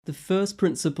The first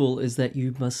principle is that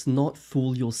you must not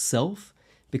fool yourself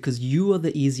because you are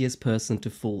the easiest person to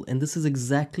fool. And this is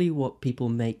exactly what people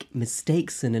make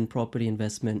mistakes in property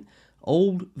investment.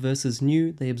 Old versus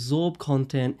new, they absorb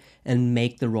content and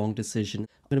make the wrong decision.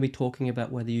 I'm going to be talking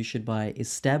about whether you should buy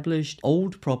established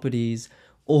old properties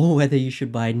or whether you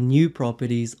should buy new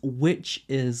properties, which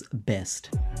is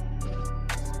best.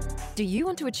 Do you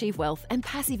want to achieve wealth and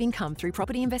passive income through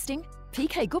property investing?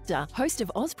 PK Gupta, host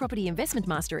of Oz Property Investment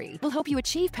Mastery, will help you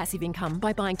achieve passive income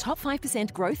by buying top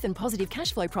 5% growth and positive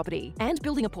cash flow property and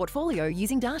building a portfolio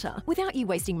using data without you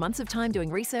wasting months of time doing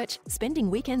research, spending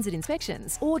weekends at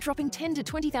inspections, or dropping $10,000 to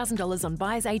 $20,000 on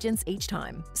buyer's agents each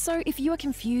time. So if you are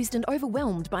confused and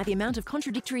overwhelmed by the amount of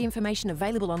contradictory information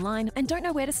available online and don't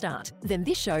know where to start, then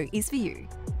this show is for you.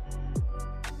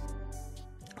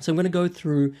 So I'm going to go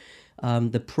through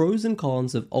the pros and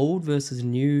cons of old versus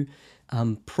new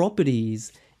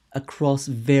properties across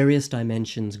various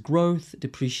dimensions: growth,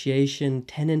 depreciation,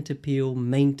 tenant appeal,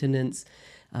 maintenance,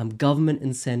 government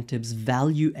incentives,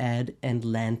 value add, and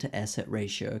land to asset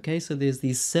ratio. Okay, so there's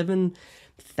these 7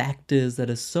 factors that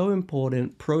are so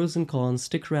important, pros and cons.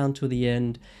 Stick around to the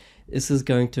end. This is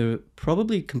going to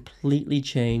probably completely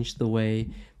change the way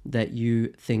that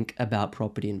you think about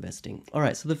property investing. All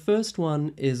right, so the first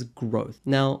one is growth.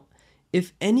 Now,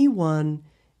 if anyone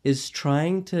is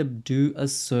trying to do a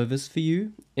service for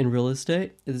you in real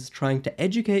estate, is trying to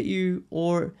educate you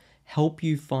or help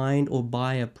you find or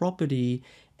buy a property,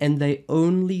 and they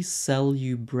only sell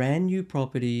you brand new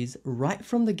properties right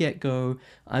from the get-go,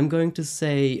 I'm going to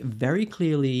say very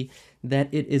clearly that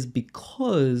it is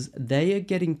because they are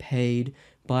getting paid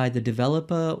by the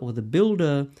developer or the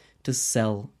builder to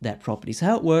sell that property. So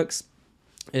how it works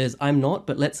is, I'm not,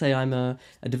 but let's say I'm a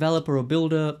developer or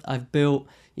builder. I've built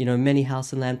many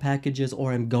house and land packages,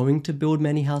 or I'm going to build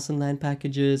many house and land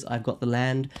packages. I've got the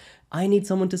land. I need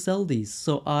someone to sell these.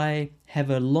 So I have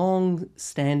a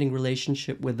long-standing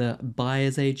relationship with a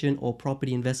buyer's agent or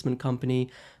property investment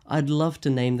company. I'd love to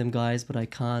name them, guys, but I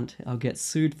can't. I'll get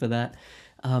sued for that.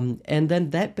 And then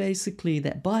that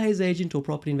buyer's agent or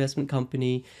property investment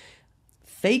company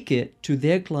fake it to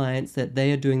their clients that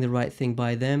they are doing the right thing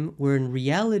by them, where in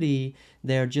reality,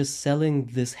 they're just selling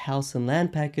this house and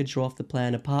land package or off the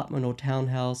plan apartment or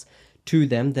townhouse to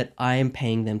them that I am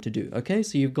paying them to do. Okay,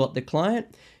 so you've got the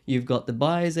client, you've got the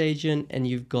buyer's agent, and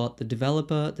you've got the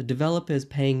developer. The developer is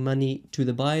paying money to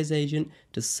the buyer's agent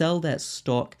to sell that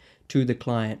stock to the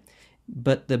client.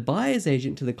 But the buyer's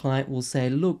agent to the client will say,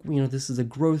 look, this is a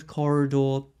growth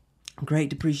corridor, great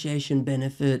depreciation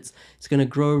benefits, it's going to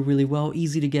grow really well,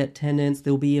 easy to get tenants,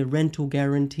 there'll be a rental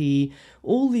guarantee,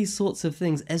 all these sorts of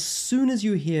things. As soon as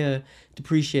you hear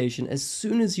depreciation, as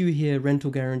soon as you hear rental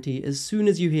guarantee, as soon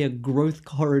as you hear growth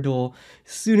corridor,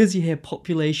 as soon as you hear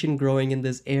population growing in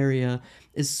this area,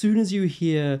 as soon as you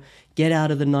hear get out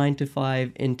of the 9 to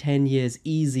 5 in 10 years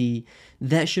easy,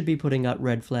 that should be putting up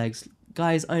red flags.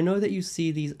 Guys, I know that you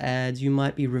see these ads, you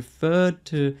might be referred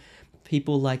to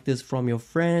people like this from your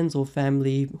friends or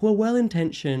family who are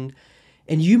well-intentioned,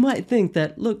 and you might think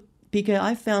that, look, PK,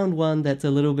 I found one that's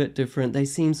a little bit different. They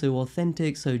seem so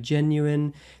authentic, so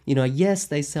genuine. Yes,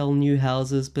 they sell new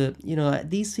houses, but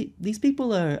these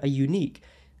people are unique.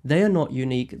 They are not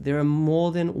unique. There are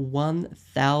more than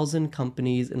 1,000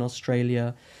 companies in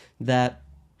Australia that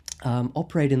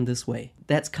operate in this way.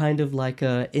 That's kind of like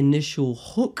a initial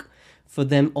hook for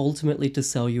them ultimately to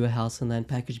sell you a house and land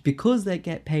package, because they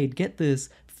get paid, get this,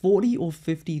 $40,000 or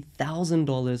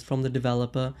 $50,000 from the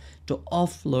developer to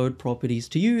offload properties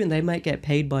to you, and they might get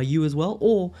paid by you as well,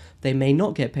 or they may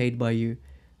not get paid by you,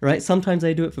 right? Sometimes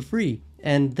they do it for free,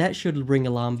 and that should ring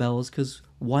alarm bells, because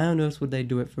why on earth would they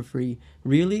do it for free?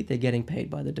 Really, they're getting paid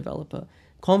by the developer.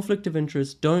 Conflict of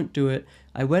interest, don't do it.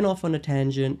 I went off on a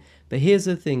tangent, but here's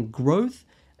the thing: growth.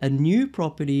 A new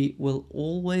property will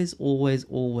always, always,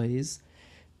 always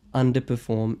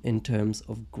underperform in terms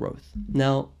of growth.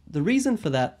 Now, the reason for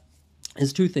that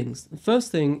is 2 things. The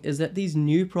first thing is that these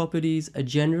new properties are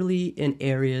generally in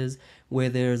areas where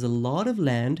there's a lot of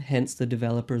land, hence the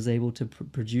developer is able to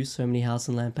produce so many house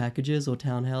and land packages or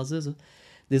townhouses.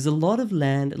 There's a lot of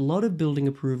land, a lot of building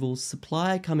approvals,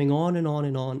 supply coming on and on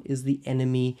and on is the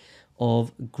enemy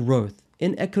of growth.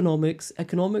 In economics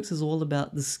is all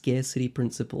about the scarcity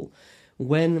principle.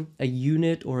 When a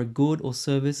unit or a good or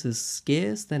service is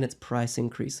scarce, then its price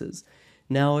increases.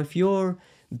 Now, if you're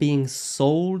being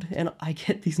sold, and I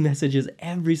get these messages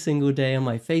every single day on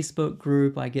my Facebook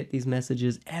group, I get these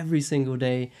messages every single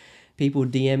day. People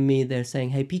DM me, they're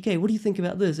saying, hey, PK, what do you think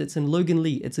about this? It's in Logan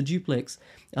Lee, it's a duplex,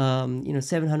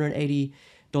 $780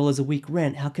 a week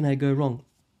rent. How can I go wrong?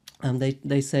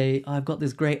 They say, I've got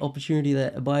this great opportunity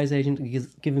that a buyer's agent is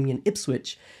giving me in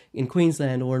Ipswich in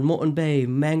Queensland, or in Moreton Bay,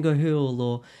 Mango Hill,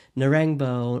 or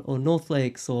Narangba, or North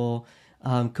Lakes, or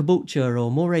Caboolture,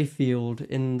 or Morayfield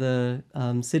in the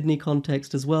Sydney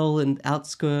context as well, in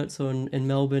outskirts, or in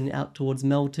Melbourne, out towards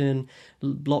Melton,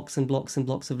 blocks and blocks and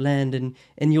blocks of land.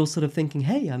 And you're sort of thinking,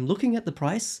 hey, I'm looking at the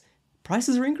price.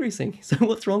 Prices are increasing. So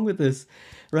what's wrong with this,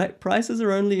 right? Prices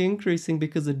are only increasing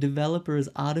because a developer is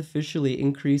artificially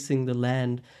increasing the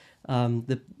land,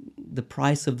 the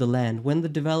price of the land. When the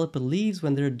developer leaves,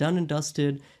 when they're done and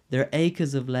dusted, their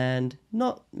acres of land,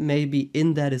 not maybe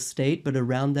in that estate, but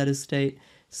around that estate,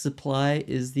 supply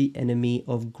is the enemy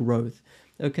of growth.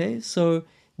 Okay, so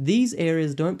these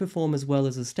areas don't perform as well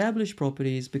as established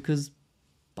properties because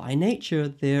by nature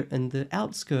they're in the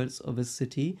outskirts of a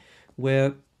city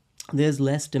where there's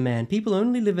less demand. People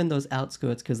only live in those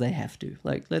outskirts because they have to.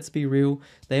 Like, let's be real.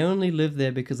 They only live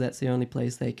there because that's the only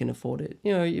place they can afford it.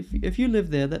 You know, if you live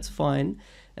there, that's fine.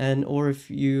 Or if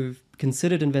you've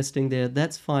considered investing there,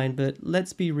 that's fine. But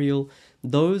let's be real.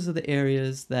 Those are the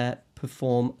areas that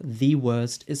perform the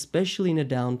worst, especially in a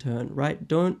downturn, right?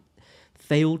 Don't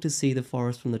fail to see the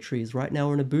forest from the trees. Right now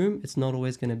we're in a boom. It's not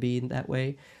always going to be in that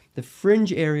way. The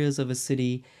fringe areas of a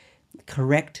city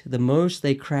correct the most,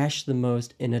 they crash the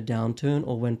most in a downturn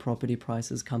or when property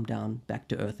prices come down back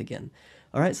to earth again.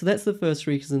 All right, so that's the first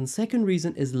reason. Second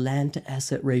reason is land to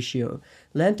asset ratio.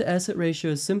 Land to asset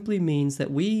ratio simply means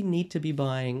that we need to be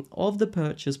buying of the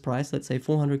purchase price, let's say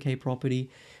 400k property,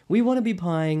 we want to be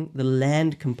buying the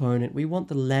land component. We want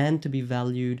the land to be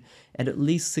valued at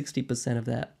least 60% of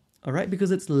that. All right, because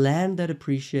it's land that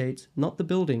appreciates, not the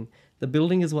building. The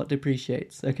building is what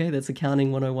depreciates. Okay, that's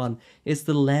accounting 101. It's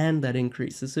the land that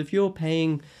increases. So if you're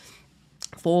paying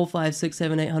 $400,000,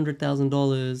 $500,000, $600,000, $700,000,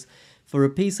 $800,000 for a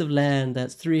piece of land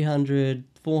that's 300,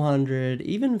 400,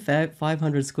 even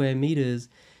 500 square meters,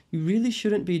 you really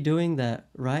shouldn't be doing that,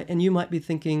 right? And you might be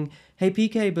thinking, hey,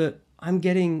 PK, but I'm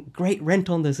getting great rent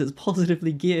on this. It's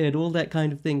positively geared, all that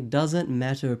kind of thing. Doesn't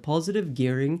matter. Positive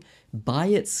gearing by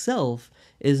itself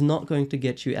is not going to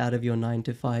get you out of your 9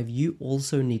 to 5. You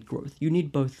also need growth. You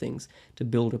need both things to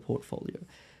build a portfolio.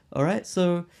 All right.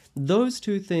 So those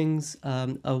two things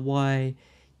are why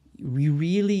we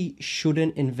really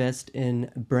shouldn't invest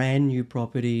in brand new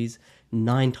properties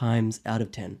 9 times out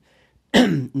of 10.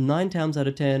 9 times out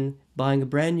of 10, buying a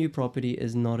brand new property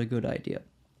is not a good idea.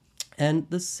 And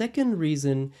the second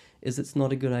reason is it's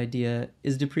not a good idea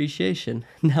is depreciation.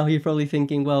 Now you're probably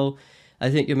thinking, well,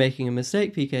 I think you're making a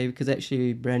mistake, PK, because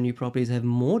actually brand new properties have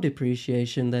more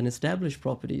depreciation than established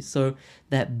properties. So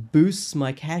that boosts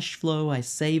my cash flow, I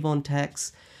save on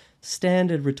tax.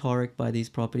 Standard rhetoric by these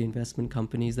property investment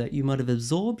companies that you might have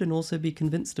absorbed and also be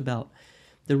convinced about.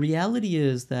 The reality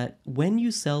is that when you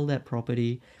sell that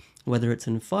property, whether it's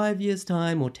in 5 years'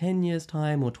 time or 10 years'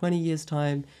 time or 20 years'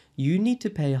 time, you need to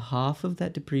pay half of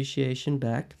that depreciation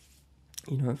back,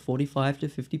 45 to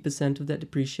 50% of that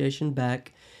depreciation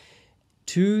back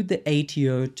to the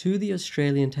ATO, to the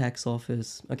Australian Tax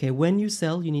Office. Okay, when you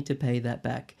sell, you need to pay that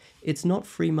back. It's not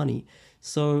free money.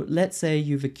 So let's say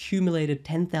you've accumulated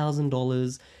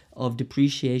 $10,000 of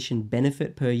depreciation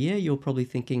benefit per year. You're probably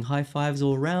thinking high fives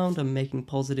all around. I'm making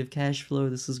positive cash flow.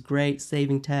 This is great.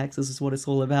 Saving tax. This is what it's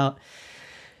all about.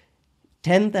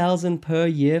 $10,000 per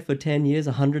year for 10 years,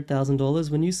 $100,000.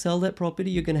 When you sell that property,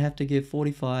 you're going to have to give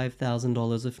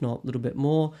 $45,000, if not a little bit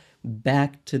more,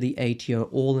 back to the ATO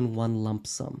all in one lump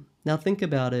sum. Now think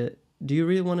about it. Do you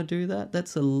really want to do that?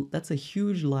 That's a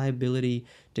huge liability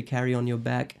to carry on your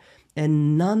back.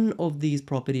 And none of these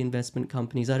property investment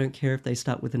companies, I don't care if they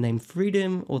start with the name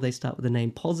Freedom or they start with the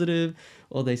name Positive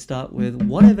or they start with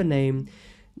whatever name,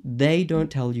 they don't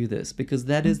tell you this because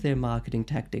that is their marketing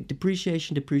tactic.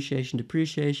 Depreciation, depreciation,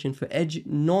 depreciation. For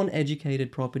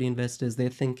non-educated property investors, they're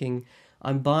thinking,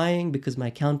 I'm buying because my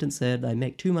accountant said I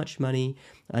make too much money.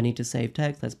 I need to save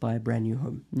tax. Let's buy a brand new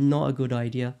home. Not a good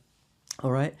idea.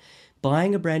 All right.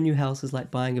 Buying a brand new house is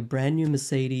like buying a brand new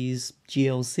Mercedes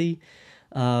GLC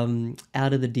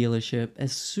out of the dealership.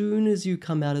 As soon as you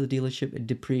come out of the dealership, it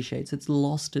depreciates. It's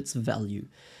lost its value.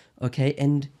 Okay.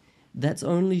 And that's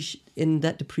only in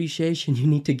that depreciation you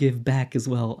need to give back as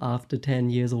well after 10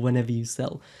 years or whenever you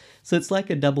sell. So it's like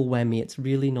a double whammy. It's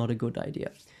really not a good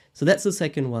idea. So that's the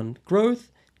second one.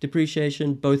 Growth,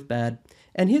 depreciation, both bad.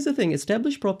 And here's the thing,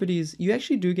 established properties, you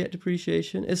actually do get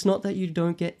depreciation. It's not that you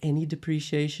don't get any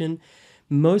depreciation.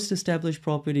 Most established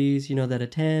properties, that are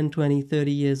 10, 20,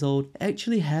 30 years old,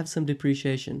 actually have some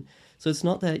depreciation. So it's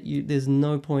not that there's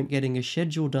no point getting a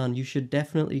schedule done. You should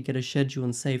definitely get a schedule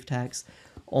and save tax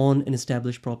on an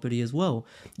established property as well.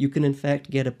 You can in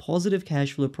fact get a positive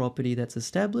cash flow property that's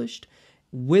established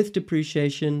with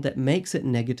depreciation that makes it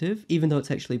negative, even though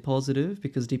it's actually positive,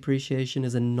 because depreciation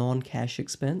is a non-cash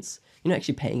expense. You're not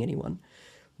actually paying anyone,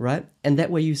 right? And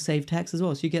that way you save tax as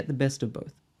well, so you get the best of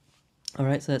both. All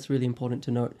right, so that's really important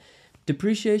to note.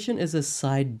 Depreciation is a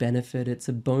side benefit. It's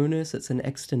a bonus. It's an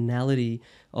externality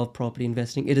of property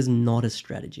investing. It is not a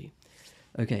strategy.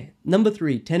 Okay, number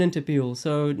 3, tenant appeal.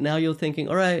 So now you're thinking,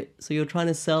 all right, so you're trying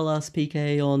to sell us,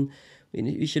 PK, on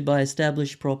you should buy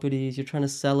established properties. You're trying to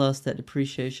sell us that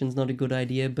depreciation is not a good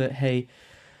idea, but hey,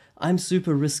 I'm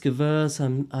super risk averse.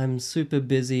 I'm super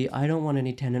busy. I don't want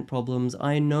any tenant problems.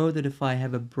 I know that if I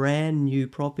have a brand new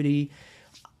property,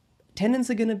 tenants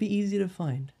are going to be easy to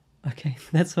find. Okay,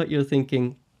 that's what you're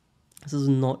thinking. This is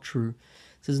not true.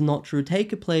 This is not true.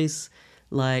 Take a place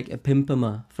like a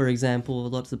Pimpama, for example.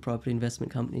 Lots of property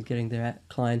investment companies getting their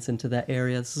clients into that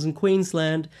area. This is in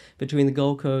Queensland, between the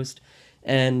Gold Coast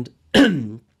and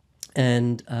Brisbane,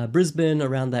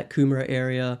 around that Coomera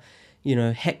area. You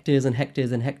know, hectares and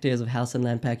hectares and hectares of house and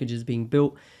land packages being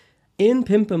built. In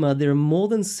Pimpama, there are more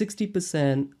than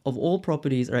 60% of all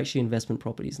properties are actually investment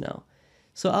properties now.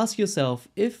 So ask yourself,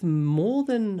 if more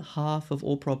than half of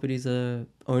all properties are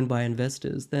owned by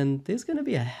investors, then there's going to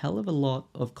be a hell of a lot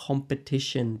of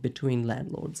competition between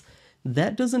landlords.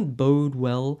 That doesn't bode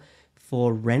well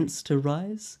for rents to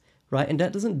rise, right? And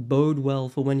that doesn't bode well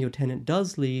for when your tenant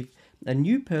does leave. A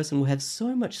new person will have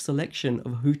so much selection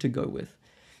of who to go with,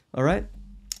 all right?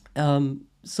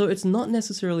 So it's not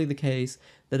necessarily the case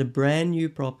that a brand new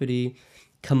property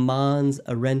commands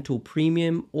a rental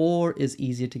premium or is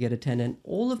easier to get a tenant.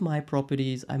 All of my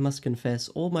properties, I must confess,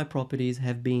 all my properties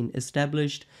have been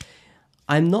established.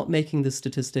 I'm not making this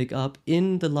statistic up.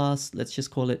 In the last, let's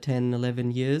just call it 10, 11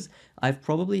 years, I've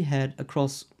probably had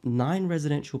across 9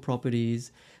 residential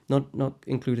properties, not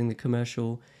including the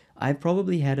commercial, I've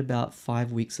probably had about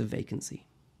 5 weeks of vacancy.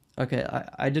 Okay,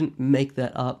 I didn't make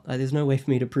that up. There's no way for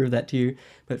me to prove that to you,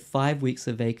 but 5 weeks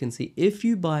of vacancy. If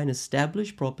you buy an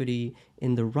established property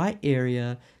in the right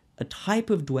area, a type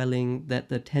of dwelling that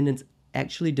the tenants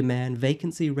actually demand,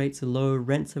 vacancy rates are low,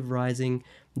 rents are rising,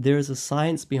 there is a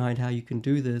science behind how you can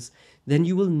do this, then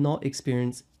you will not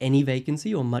experience any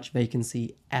vacancy or much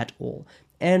vacancy at all.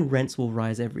 And rents will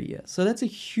rise every year. So that's a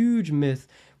huge myth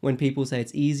when people say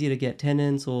it's easier to get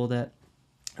tenants or that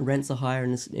rents are higher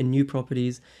in new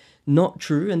properties. Not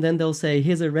true. And then they'll say,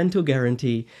 here's a rental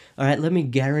guarantee. All right, let me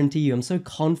guarantee you. I'm so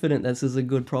confident this is a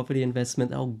good property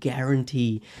investment. I'll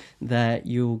guarantee that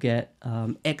you'll get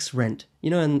X rent. You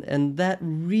know, and that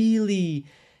really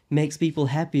makes people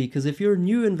happy, because if you're a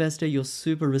new investor, you're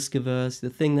super risk averse. The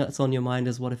thing that's on your mind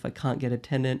is, what if I can't get a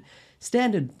tenant?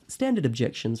 Standard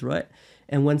objections, right?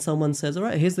 And when someone says, all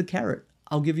right, here's the carrot,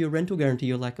 I'll give you a rental guarantee,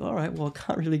 you're like, all right, well, I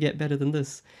can't really get better than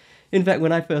this. In fact,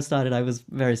 when I first started, I was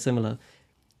very similar.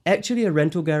 Actually, a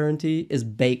rental guarantee is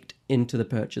baked into the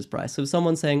purchase price. So if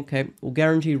someone's saying, okay, we'll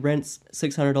guarantee rents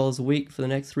 $600 a week for the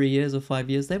next 3 years or 5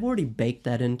 years, they've already baked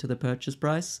that into the purchase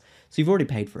price. So you've already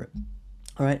paid for it.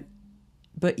 All right.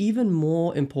 But even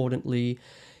more importantly,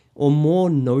 or more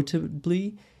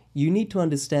notably, you need to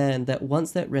understand that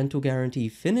once that rental guarantee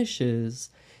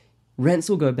finishes, rents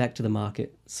will go back to the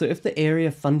market. So if the area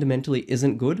fundamentally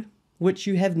isn't good, which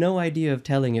you have no idea of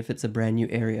telling if it's a brand new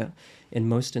area in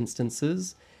most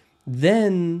instances,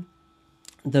 then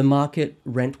the market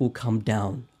rent will come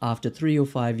down after 3 or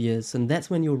 5 years, and that's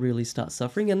when you'll really start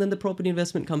suffering. And then the property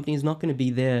investment company is not going to be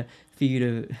there for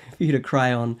you to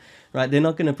cry on, right? They're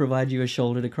not going to provide you a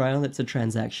shoulder to cry on. It's a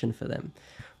transaction for them.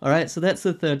 All right, so that's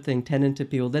the third thing, tenant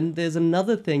appeal. Then there's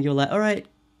another thing. You're like, all right,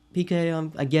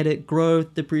 PK, I get it,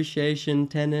 growth, depreciation,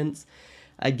 tenants,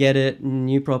 I get it,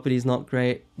 new property is not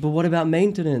great, but what about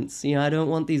maintenance? You know, I don't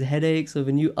want these headaches of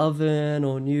a new oven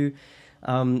or new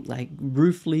like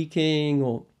roof leaking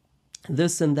or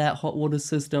this and that hot water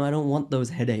system. I don't want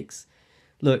those headaches.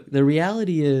 Look, the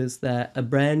reality is that a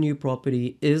brand new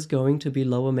property is going to be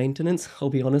lower maintenance.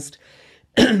 I'll be honest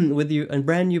with you. A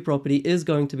brand new property is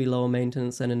going to be lower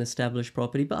maintenance than an established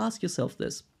property. But ask yourself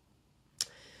this.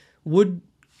 Would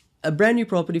a brand new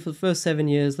property for the first 7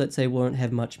 years, let's say, won't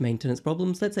have much maintenance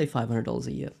problems, let's say $500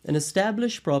 a year. An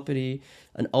established property,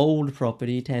 an old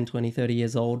property, 10, 20, 30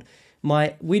 years old,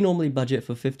 we normally budget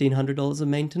for $1,500 of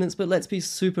maintenance, but let's be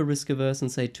super risk averse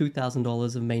and say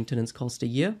 $2,000 of maintenance cost a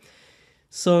year.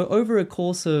 So over a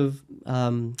course of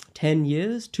 10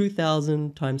 years,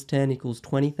 2,000 times 10 equals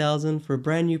 20,000. For a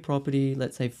brand new property,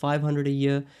 let's say 500 a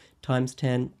year times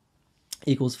 10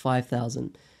 equals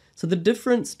 5,000. So the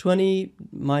difference, 20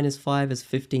 minus 5, is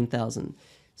 15,000.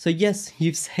 So yes,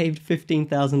 you've saved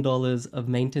 $15,000 of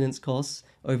maintenance costs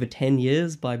over 10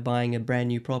 years by buying a brand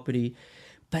new property.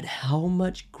 But how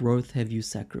much growth have you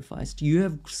sacrificed? You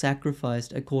have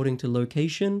sacrificed according to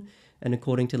location and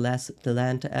according to the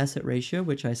land to asset ratio,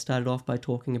 which I started off by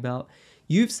talking about.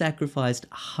 You've sacrificed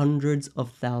hundreds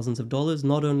of thousands of dollars.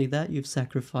 Not only that, you've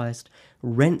sacrificed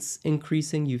rents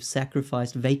increasing. You've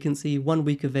sacrificed vacancy. 1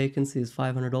 week of vacancy is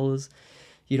 $500.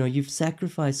 You've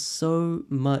sacrificed so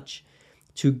much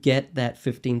to get that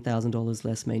 $15,000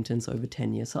 less maintenance over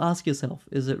 10 years. So ask yourself,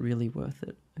 is it really worth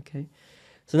it? Okay.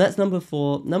 So that's number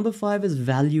 4. Number 5 is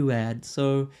value add.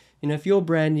 So, if you're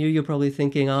brand new, you're probably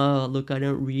thinking, oh, look, I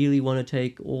don't really want to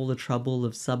take all the trouble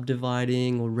of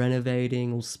subdividing or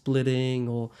renovating or splitting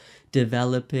or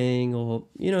developing or,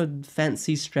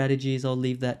 fancy strategies. I'll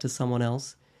leave that to someone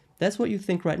else. That's what you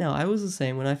think right now. I was the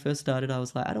same. When I first started, I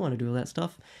was like, I don't want to do all that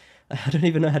stuff. I don't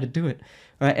even know how to do it,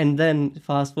 right? And then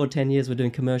fast forward 10 years, we're doing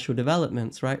commercial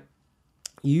developments, right?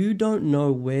 You don't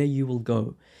know where you will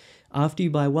go. After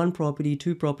you buy 1 property,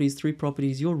 2 properties, 3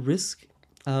 properties, your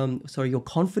your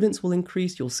confidence will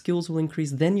increase, your skills will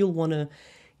increase. Then you'll want to,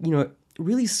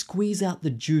 really squeeze out the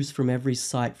juice from every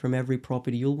site, from every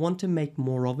property. You'll want to make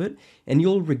more of it, and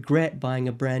you'll regret buying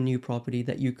a brand new property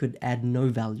that you could add no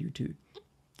value to.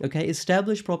 Okay,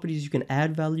 established properties you can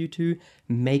add value to,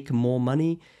 make more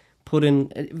money. Put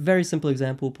in, a very simple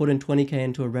example, put in 20K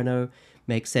into a reno,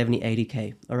 make 70,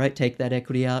 80K. All right, take that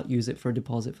equity out, use it for a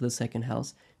deposit for the second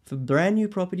house. For brand new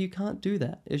property, you can't do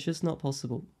that. It's just not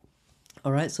possible.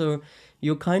 All right, so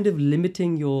you're kind of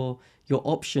limiting your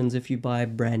options if you buy a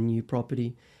brand new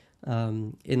property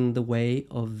in the way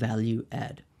of value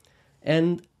add.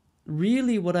 And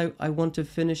really what I want to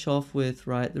finish off with,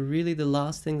 right, the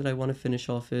last thing that I want to finish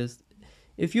off is,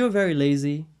 if you're very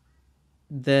lazy,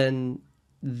 then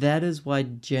that is why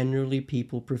generally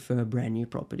people prefer brand new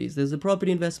properties. There's a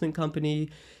property investment company,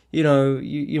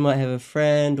 you might have a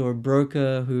friend or a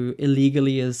broker who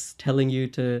illegally is telling you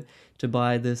to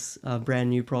buy this brand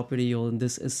new property or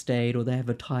this estate, or they have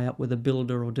a tie-up with a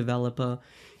builder or developer.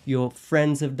 Your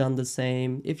friends have done the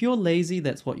same. If you're lazy,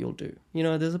 that's what you'll do.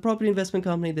 There's a property investment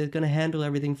company that's going to handle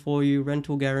everything for you,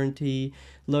 rental guarantee,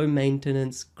 low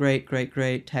maintenance, great,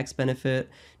 tax benefit,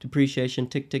 depreciation,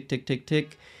 tick, tick, tick, tick,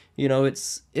 tick.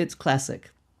 It's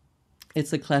classic.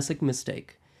 It's a classic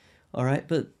mistake. All right,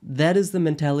 but that is the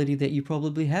mentality that you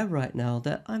probably have right now,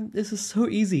 that this is so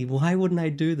easy. Why wouldn't I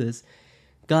do this?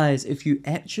 Guys, if you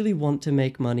actually want to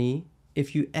make money,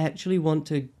 if you actually want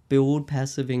to build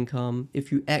passive income,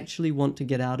 if you actually want to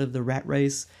get out of the rat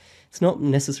race, it's not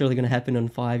necessarily going to happen in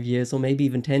 5 years or maybe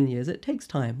even 10 years. It takes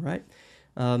time, right?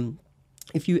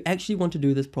 If you actually want to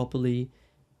do this properly,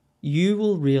 you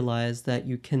will realize that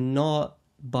you cannot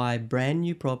buy brand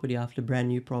new property after brand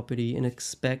new property and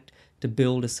expect to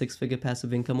build a 6-figure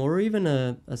passive income, or even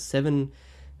a $70,000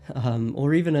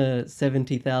 or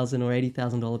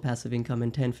 $80,000 passive income in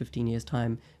 10, 15 years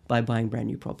time by buying brand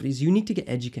new properties. You need to get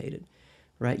educated,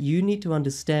 right? You need to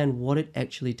understand what it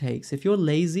actually takes. If you're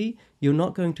lazy, you're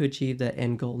not going to achieve that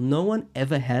end goal. No one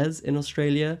ever has in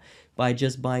Australia by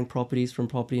just buying properties from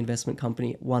property investment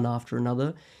company one after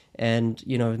another and,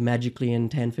 magically in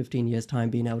 10, 15 years time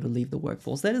being able to leave the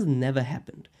workforce. That has never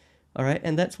happened. All right.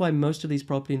 And that's why most of these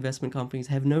property investment companies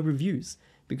have no reviews,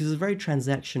 because it's very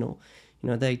transactional.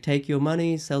 They take your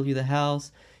money, sell you the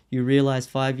house. You realize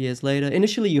 5 years later,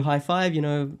 initially you high five,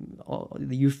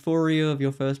 the euphoria of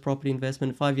your first property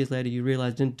investment. 5 years later, you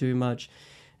realize didn't do much.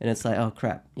 And it's like, oh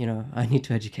crap, I need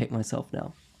to educate myself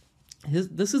now.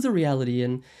 This is a reality.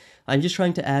 And I'm just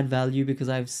trying to add value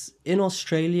because in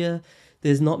Australia,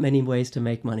 there's not many ways to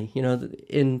make money.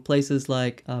 In places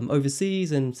like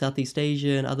overseas and Southeast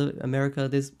Asia and other America,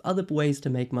 there's other ways to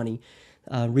make money.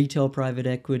 Retail private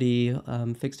equity,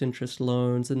 fixed interest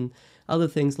loans, and other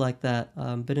things like that.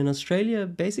 But in Australia,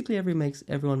 basically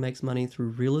everyone makes money through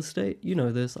real estate. You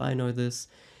know this, I know this.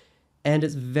 And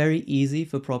it's very easy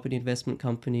for property investment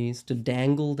companies to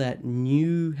dangle that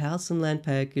new house and land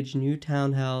package, new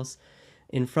townhouse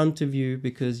in front of you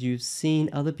because you've seen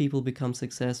other people become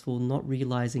successful, not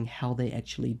realizing how they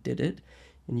actually did it.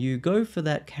 And you go for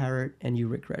that carrot and you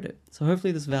regret it. So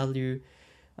hopefully this video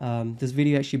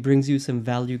actually brings you some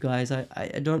value, guys.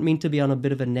 I don't mean to be on a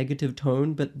bit of a negative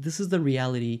tone, but this is the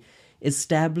reality.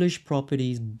 Established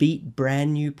properties beat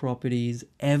brand new properties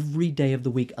every day of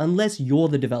the week, unless you're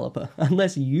the developer,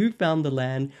 unless you found the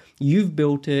land, you've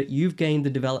built it, you've gained the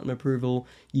development approval,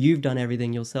 you've done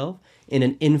everything yourself in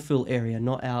an infill area,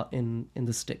 not out in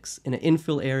the sticks, in an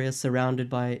infill area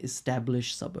surrounded by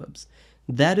established suburbs.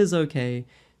 That is okay,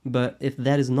 but if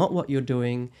that is not what you're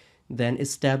doing, then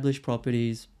established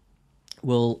properties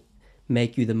will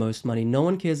make you the most money. No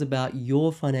one cares about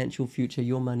your financial future,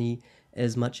 your money,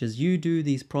 as much as you do,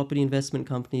 these property investment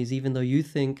companies, even though you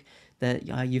think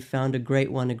that you found a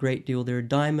great one, a great deal, they're a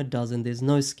dime a dozen. There's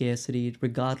no scarcity,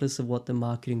 regardless of what the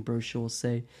marketing brochures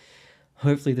say.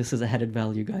 Hopefully this is added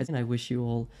value, guys, and I wish you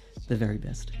all the very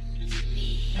best.